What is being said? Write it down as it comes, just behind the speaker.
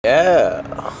Yeah,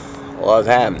 what's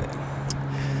happening?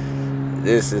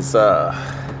 This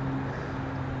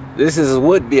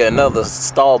would be another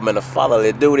installment of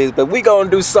Fatherly Duties, but we gonna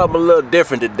do something a little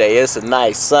different today. It's a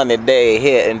nice sunny day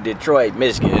here in Detroit,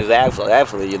 Michigan. It's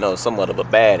actually, you know, somewhat of a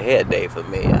bad hair day for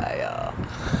me.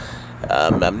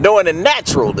 I'm doing it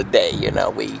natural today, you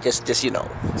know. We just you know.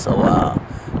 So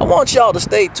I want y'all to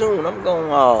stay tuned. I'm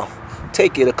gonna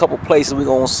take you to a couple places. We're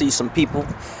gonna see some people.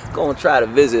 Gonna try to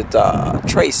visit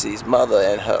Tracy's mother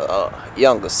and her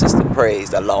younger sister.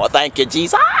 Praise the Lord. Thank you,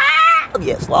 Jesus.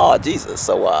 Yes, Lord Jesus.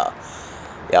 So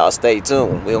y'all stay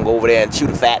tuned. We're gonna go over there and chew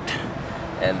the fat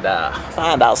and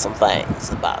find out some things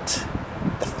about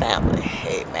the family.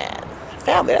 Amen.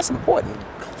 Family, that's important.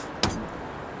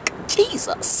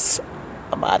 Jesus.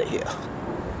 I'm out of here.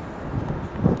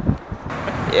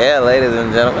 Yeah, ladies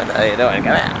and gentlemen, how you doing?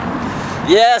 Come on.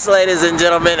 Yes, ladies and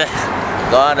gentlemen,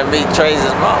 going to meet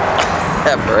Tracy's mom.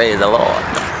 Praise the Lord.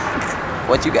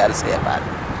 What you got to say about it?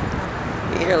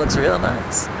 Your hair looks real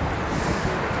nice.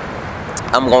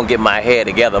 I'm gonna get my hair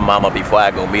together, Mama, before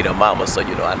I go meet her mama. So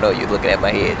you know, I know you're looking at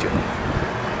my head, you know.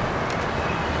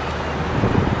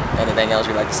 Anything else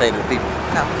you'd like to say to the people?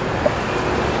 No.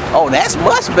 Oh, that's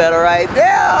much better right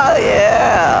there.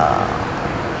 Yeah.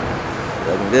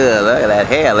 Looking good. Look at that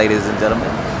hair, ladies and gentlemen.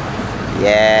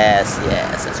 Yes,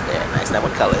 yes, that's very nice. Now,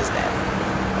 what color is that?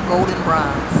 Golden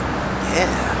bronze. Yeah,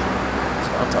 that's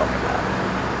what I'm talking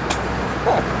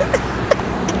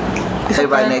about. They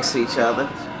right next to each other.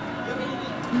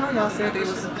 You know, y'all said they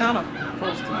was kind of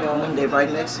close together. They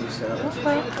right next to each other.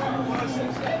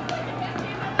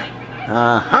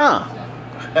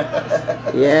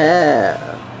 Yeah.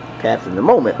 Captain the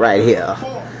moment right here.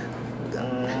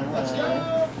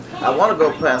 I want to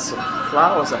go plant some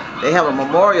flowers. They have a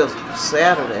memorial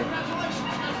Saturday.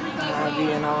 I'll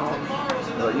be in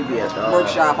You be at the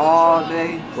workshop all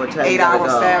day. What time 8 you gotta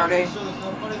hours go? Saturday.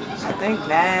 I think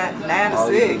 9 to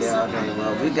 6. Yeah, okay.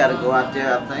 Well, we got to go out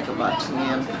there, I think, about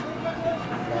 10.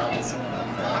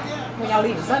 When y'all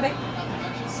leaving Sunday?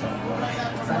 Sunday morning.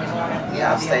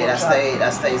 Yeah, I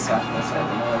stayed so I can go to the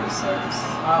memorial service.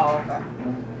 Oh, okay.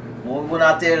 When we went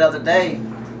out there the other day,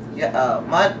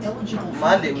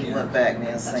 Monday we went back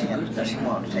there saying because she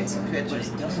wanted to take some pictures.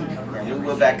 And we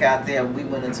went back out there and we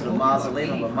went into the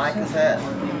mausoleum where Micah's at.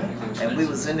 And we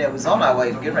was in there, we was on our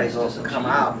way to get ready to come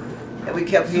out. And we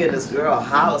kept hearing this girl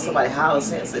holler, somebody holler,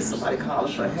 saying, somebody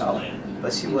calling for help.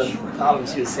 But she wasn't calling,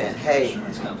 she was saying, hey.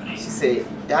 She said,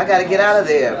 y'all got to get out of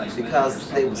there because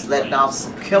they was letting off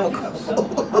some chemicals.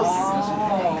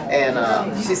 And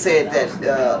she said that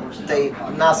they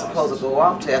not supposed to go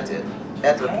off till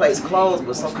after the place closed,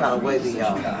 but some kind of way the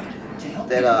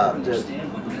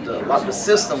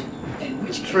system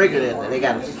is triggered and they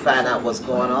got to find out what's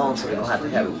going on so they don't have to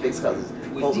have it fixed because it's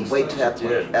supposed to wait till after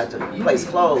the place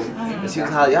closed. And she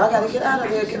was hollering, y'all got to get out of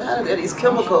there, these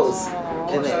chemicals.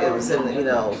 And it was in, you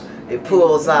know, it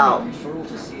pulls out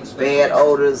bad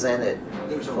odors and it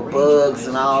for bugs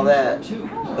and all that.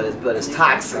 But it's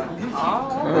toxic.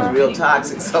 It's real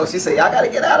toxic. So she said, y'all got to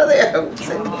get out of there.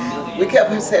 We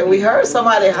kept saying, we heard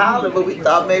somebody hollering, but we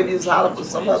thought maybe he was hollering for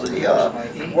some of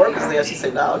the workers there. She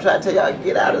said, no, I'm trying to tell y'all to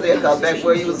get out of there because back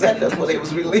where you was at, that's where they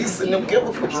was releasing them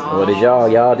chemicals. Well, did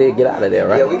y'all did get out of there,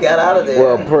 right? Yeah, we got out of there.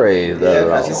 Well, praise the Lord.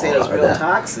 Because she said it was real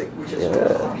toxic. We're going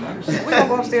to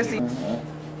go upstairs and see.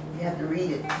 You have to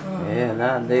read it. Yeah,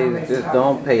 nowadays just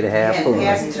don't pay to have You fun.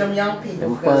 pass it to them young people.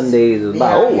 Them fun days is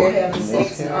about over.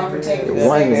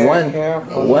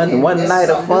 One night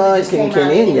of fun can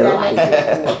end your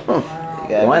life.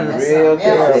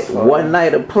 One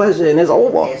night of pleasure and it's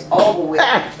over. It's over with.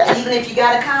 And even if you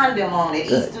got a condom on, it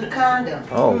eats through the condom.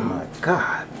 Oh my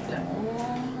God.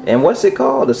 And what's it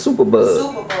called? The superbug.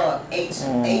 Superbug.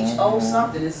 H-O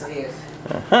something this is.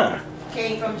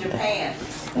 Came from Japan.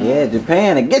 Yeah,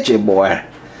 Japan to get you, boy.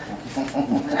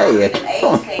 Hey. AIDS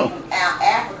came from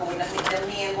Africa when the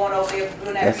men going over there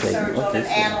doing that research on them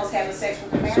animals having sex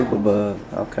with the animals. Superbug.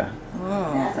 Okay.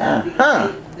 That's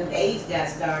how the AIDS got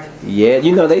started. Yeah,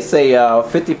 you know they say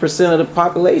 50% of the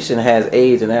population has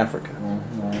AIDS in Africa.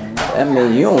 That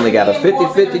means you only got a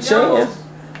 50-50 chance.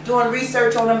 Doing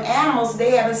research on them animals,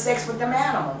 they having sex with them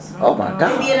animals. Oh my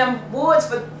God. They be in them woods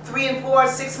for 3 and 4 or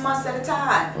 6 months at a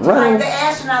time. Right. Like the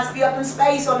astronauts be up in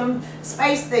space on them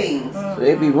space things. So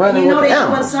they be running You know with they the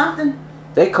doing animals. something?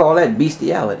 They call that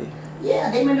bestiality.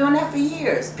 Yeah, they've been doing that for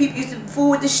years. People used to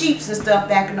fool with the sheeps and stuff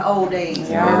back in the old days.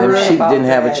 Yeah, them sheep didn't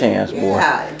have a chance, boy.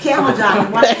 Yeah, camel jockeys.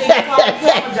 Why they call them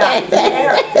camel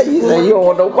jockeys? You say you don't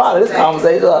want no part of this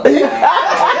conversation.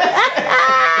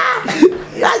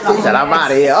 I said I'm out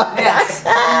of here. Yes.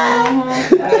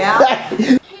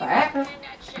 Yeah. Actor,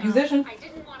 musician. I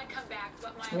didn't want to come back,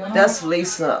 but my That's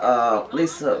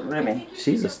Lisa Remy.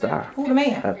 She's a star, Who the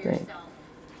man? I think.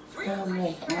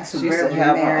 That's She who used to Beverly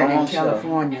have her married own in show.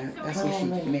 California. That's who she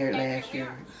married last year.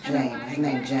 James. His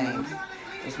name James.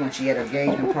 It's when she had her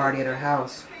engagement party at her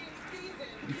house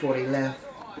before they left.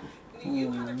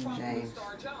 James.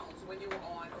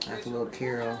 That's a little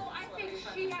Carol.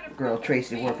 Girl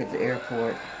Tracy work at the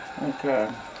airport. Okay.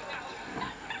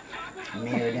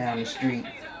 Married down the street.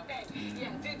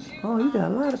 Oh, you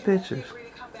got a lot of pictures.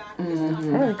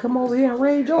 Hey, come over here and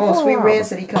raid your Oh, Sweet farm. Red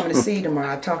said he coming to see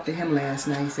tomorrow. I talked to him last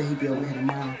night. He said he'd be over here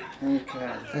tomorrow.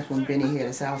 Okay. That's when Benny had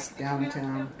his house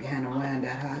downtown behind the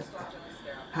Wyandotte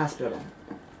Hospital.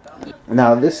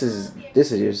 Now this is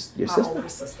your sister? Older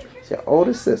sister. It's your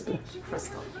older sister.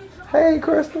 Crystal. Hey,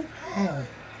 Crystal. Hey.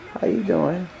 How you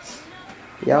doing?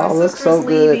 My Y'all look sister's so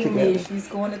good leaving me. together. She's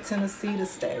going to Tennessee to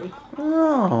stay.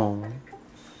 Oh.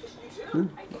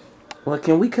 Well,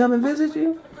 can we come and visit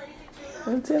you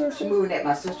in She Tennessee? moving at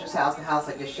my sister's house, the house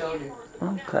I just showed you.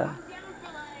 Okay.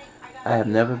 I have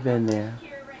never been there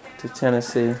to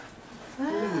Tennessee.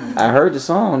 I heard the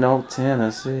song, no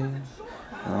Tennessee.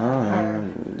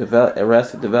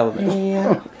 Arrested Development.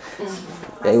 Yeah.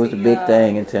 They was the big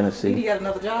thing in He Tennessee. got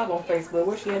another job on Facebook.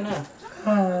 Where's she at now?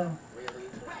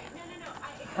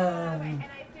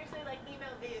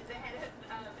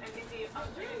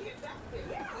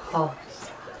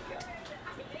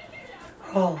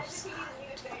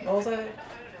 Rosa.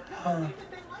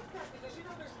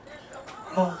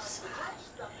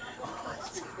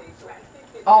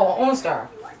 Oh, OnStar.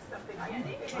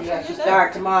 Yeah, she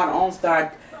start tomorrow on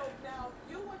start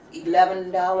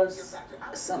 $11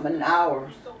 something an hour.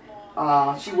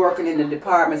 She working in the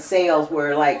department sales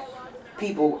where like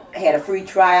people had a free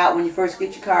tryout when you first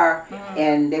get your car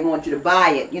and they want you to buy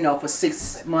it, you know, for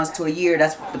 6 months to a year.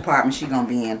 That's what department she gonna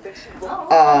be in.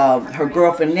 Her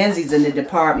girlfriend Lindsay's in the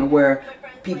department where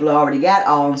people already got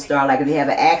OnStar. Like if they have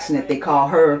an accident, they call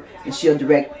her and she'll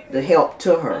direct the help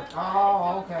to her.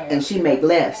 Oh, okay. And she make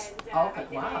less. Okay,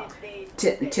 wow.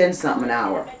 10 something an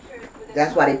hour.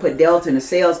 That's why they put Delta in the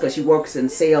sales, because she works in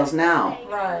sales now.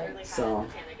 Right. So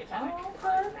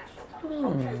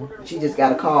she just got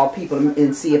to call people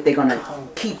and see if they're going to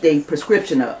keep their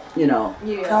prescription up, you know.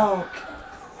 Yeah.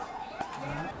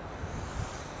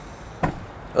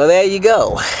 Well, there you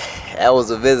go. That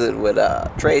was a visit with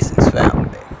Tracy's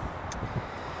family.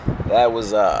 That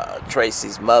was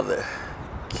Tracy's mother,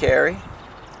 Carrie,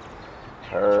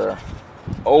 her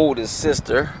oldest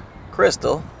sister,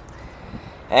 Crystal,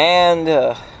 and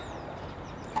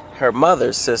her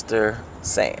mother's sister,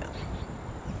 Sam.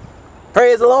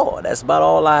 Praise the Lord. That's about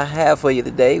all I have for you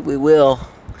today. We will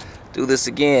do this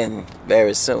again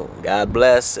very soon. God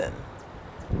bless, and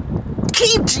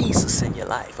keep Jesus in your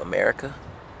life, America,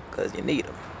 because you need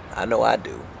him. I know I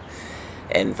do.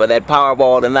 And for that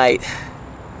Powerball tonight,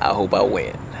 I hope I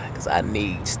win, because I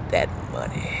need that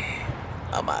money.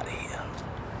 I'm out of here.